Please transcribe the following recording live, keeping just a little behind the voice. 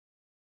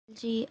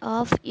Histology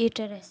of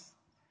uterus.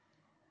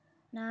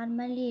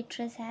 Normally,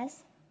 uterus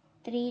has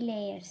three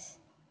layers: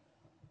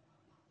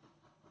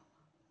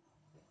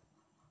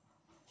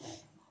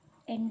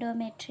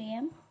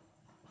 endometrium,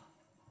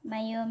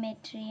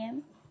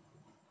 myometrium,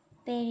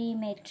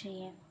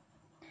 perimetrium.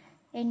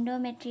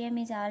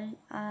 Endometrium is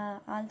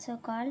also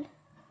called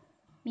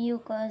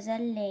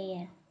mucosal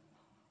layer.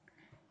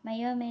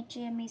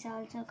 Myometrium is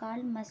also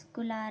called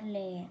muscular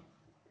layer.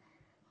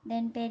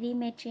 Then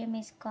perimetrium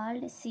is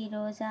called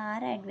serosa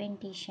or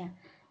adventitia.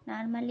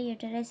 Normally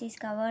uterus is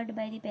covered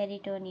by the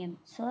peritoneum,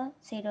 so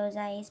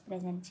serosa is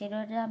present.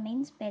 Serosa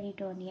means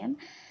peritoneum.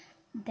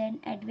 Then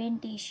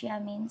adventitia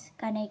means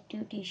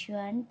connective tissue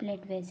and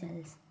blood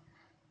vessels.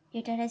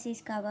 Uterus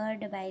is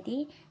covered by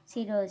the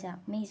serosa,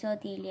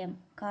 mesothelium.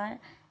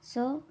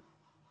 So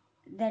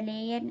the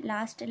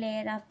last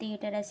layer of the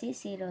uterus is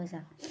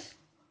serosa.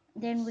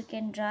 Then we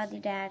can draw the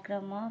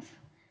diagram of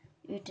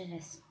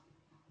uterus.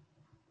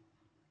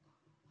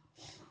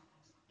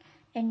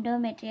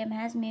 Endometrium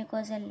has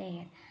mucosal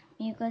layer.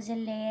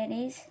 Mucosal layer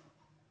is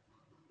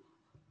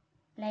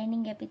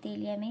lining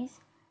epithelium is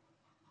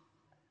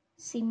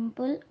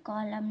simple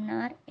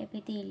columnar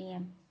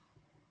epithelium.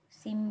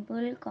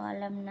 Simple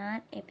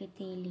columnar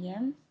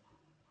epithelium.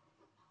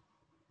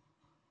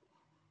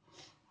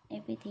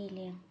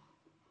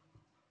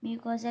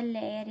 Mucosal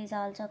layer is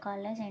also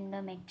called as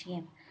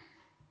endometrium.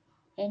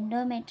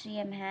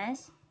 Endometrium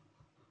has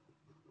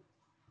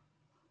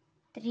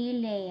three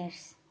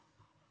layers: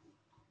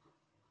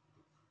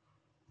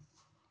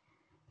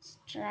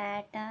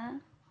 strata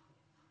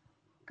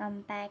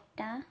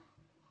compacta,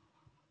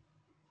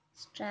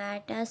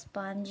 strata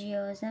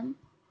spongiosum,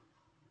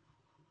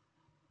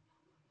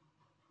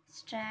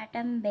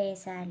 stratum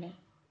basale.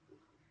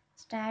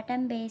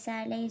 Stratum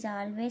basale is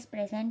always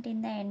present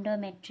in the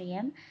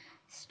endometrium.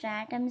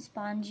 Stratum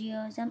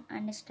spongiosum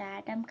and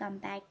stratum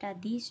compacta,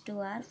 these two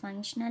are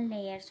functional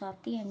layers of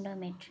the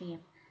endometrium.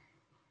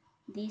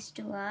 These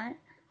two are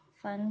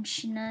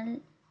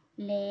functional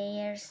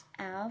layers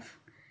of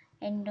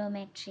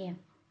endometrium.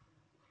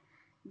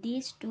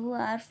 These two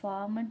are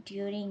formed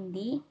during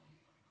the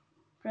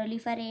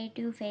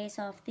proliferative phase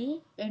of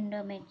the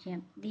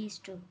endometrium. These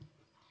two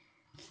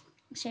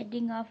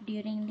shedding off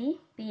during the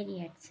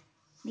periods.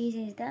 This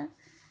is the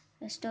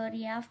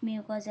story of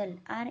mucosal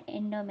or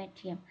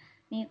endometrium.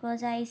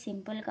 Mucosa is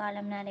simple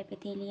columnar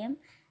epithelium.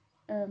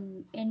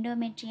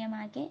 Endometrium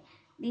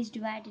is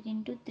divided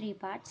into three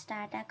parts: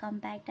 strata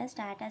compacta,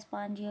 strata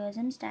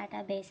spongiosum,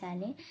 strata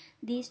basale.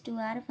 These two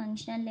are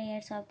functional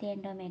layers of the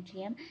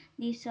endometrium.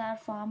 These are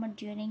formed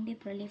during the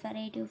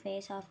proliferative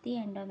phase of the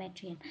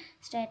endometrium.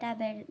 Strata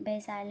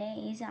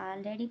basale is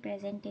already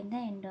present in the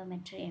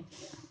endometrium.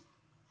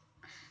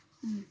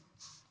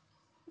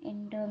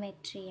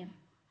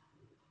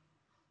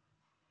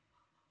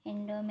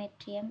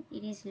 Endometrium,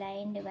 it is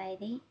lined by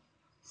the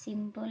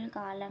simple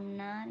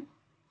columnar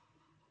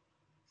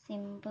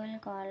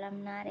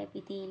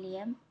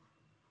epithelium.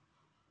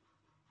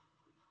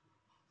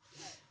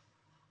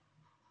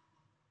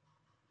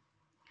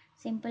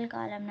 Simple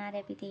columnar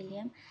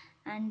epithelium,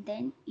 and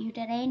then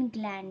uterine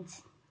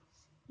glands.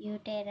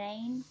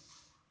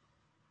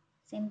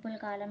 Simple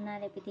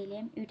columnar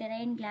epithelium.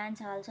 Uterine glands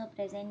also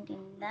present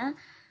in the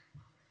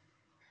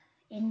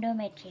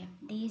endometrium.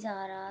 These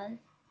are all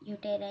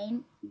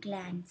uterine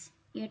glands.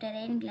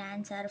 Uterine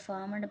glands are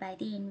formed by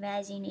the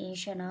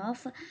invagination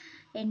of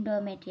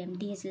endometrium,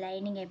 these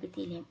lining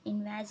epithelium.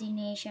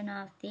 Invagination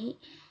of the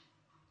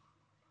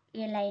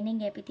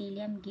lining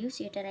epithelium gives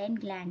uterine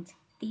glands.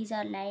 These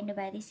are lined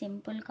by the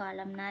simple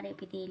columnar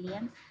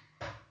epithelium.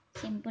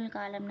 Simple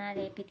columnar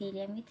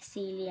epithelium with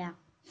cilia.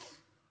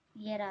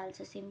 Here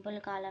also simple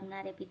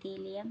columnar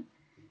epithelium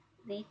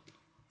with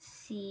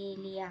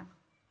cilia.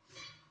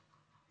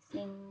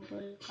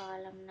 Simple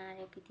columnar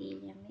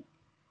epithelium with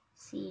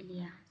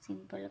cilia.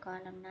 Simple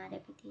columnar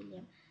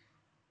epithelium.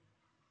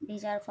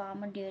 These are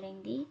formed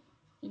during the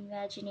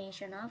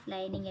invagination of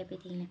lining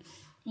epithelium.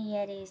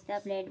 Here is the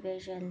blood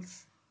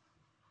vessels.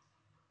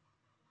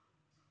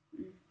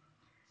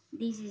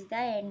 This is the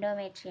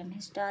endometrium.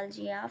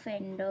 Histology of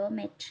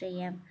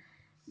endometrium.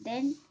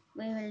 Then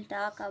we will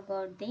talk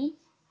about the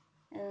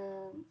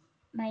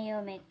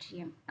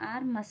myometrium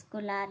or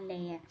muscular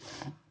layer.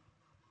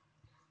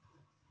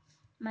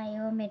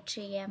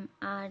 Myometrium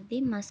or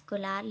the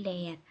muscular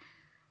layer.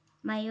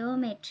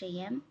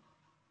 Myometrium,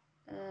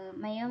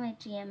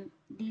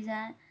 these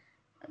are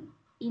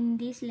in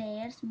this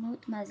layer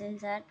smooth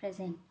muscles are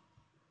present.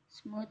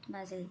 Smooth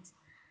muscles,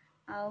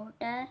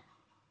 outer,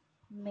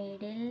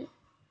 middle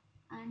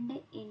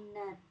and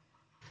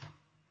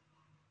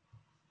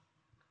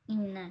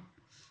inner.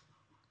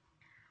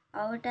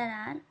 Outer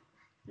are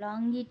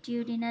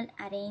longitudinal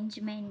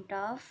arrangement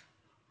of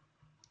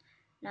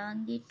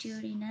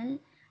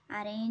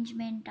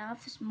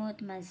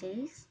smooth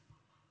muscles.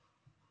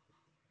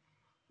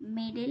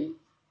 Middle,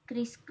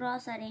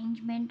 crisscross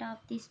arrangement of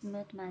the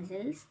smooth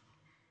muscles,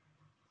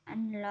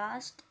 and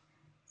last,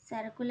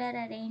 circular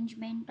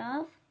arrangement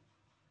of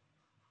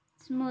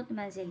smooth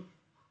muscle.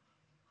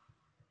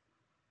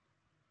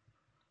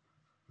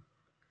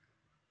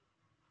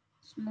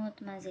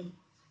 smooth muscle.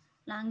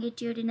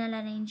 Longitudinal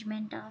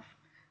arrangement of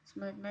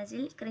smooth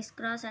muscle,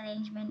 crisscross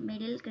arrangement,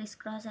 middle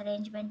crisscross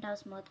arrangement of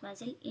smooth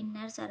muscle,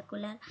 inner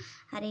circular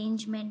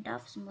arrangement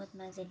of smooth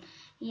muscle.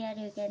 Here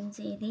you can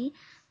see the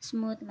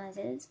smooth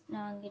muscles,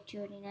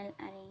 longitudinal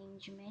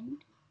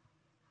arrangement,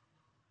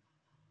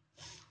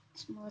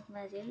 smooth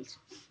muscles,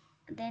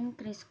 then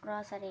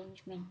crisscross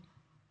arrangement.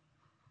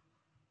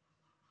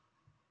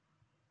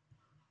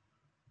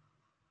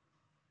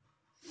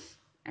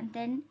 And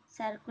then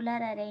circular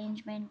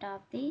arrangement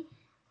of the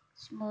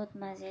smooth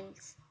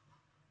muscles.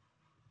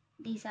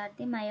 These are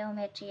the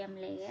myometrium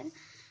layer.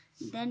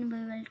 Then we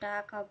will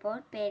talk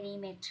about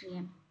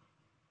perimetrium.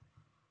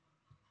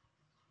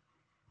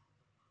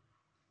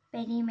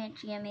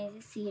 Perimetrium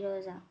is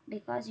serosa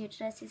because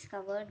uterus is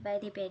covered by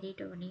the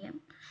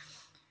peritoneum.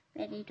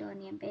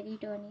 Peritoneum,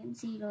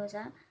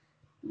 serosa,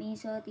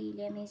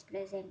 mesothelium is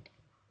present.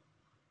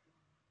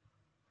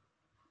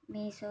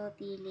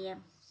 Mesothelium.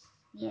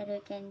 Here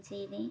you can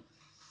see the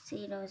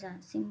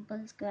serosa,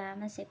 simple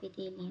squamous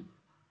epithelium.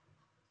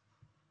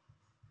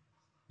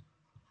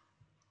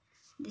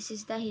 This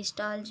is the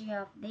histology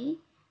of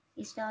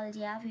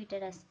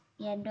uterus.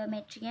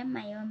 Endometrium,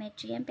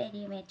 myometrium,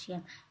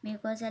 perimetrium,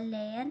 mucosal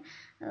layer,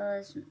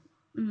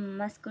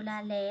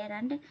 muscular layer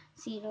and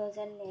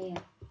serosal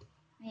layer.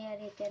 Here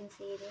you can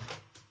see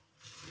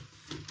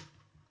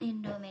the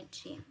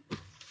endometrium.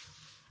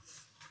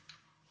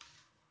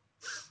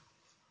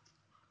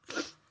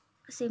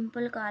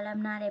 Simple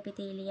columnar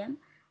epithelium,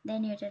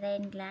 then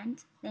uterine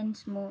glands, then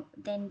smooth,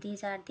 then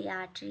these are the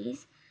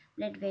arteries,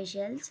 blood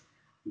vessels,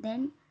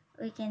 then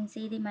we can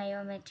see the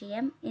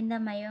myometrium. In the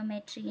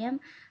myometrium,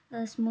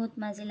 smooth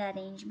muscle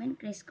arrangement,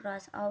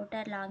 crisscross,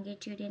 outer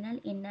longitudinal,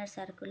 inner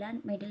circular,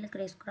 middle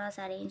crisscross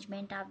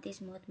arrangement of the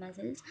smooth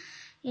muscles.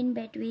 In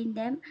between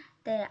them,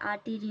 the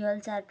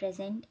arterioles are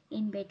present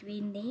in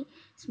between the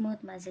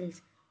smooth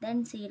muscles.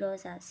 Then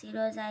serosa.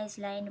 Serosa is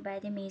lined by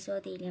the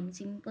mesothelium,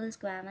 simple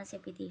squamous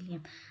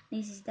epithelium.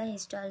 This is the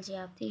histology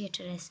of the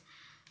uterus.